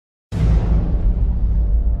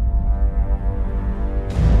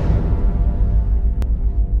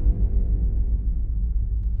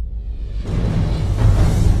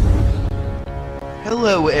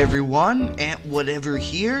Hello everyone, Aunt Whatever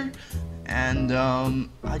here, and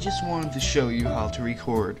I just wanted to show you how to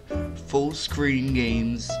record full screen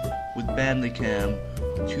games with Bandicam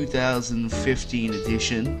 2015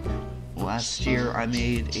 edition. Last year I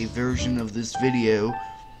made a version of this video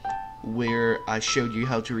where I showed you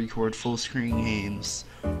how to record full screen games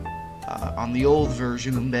on the old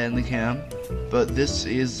version of Bandicam, but this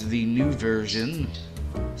is the new version,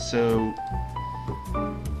 so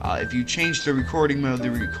if you change the recording mode,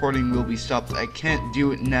 the recording will be stopped. I can't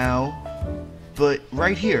do it now, but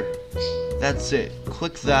right here, that's it.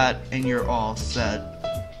 Click that and you're all set.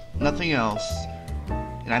 Nothing else.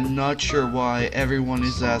 And I'm not sure why everyone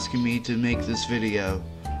is asking me to make this video,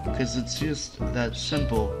 because it's just that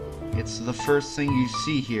simple. It's the first thing you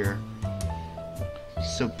see here.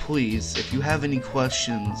 So please, if you have any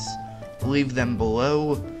questions, leave them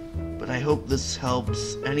below, but I hope this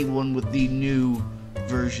helps anyone with the new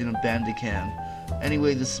version of Bandicam.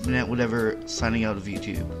 Anyway, this has been Aunt Whatever, signing out of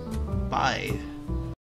YouTube. Bye.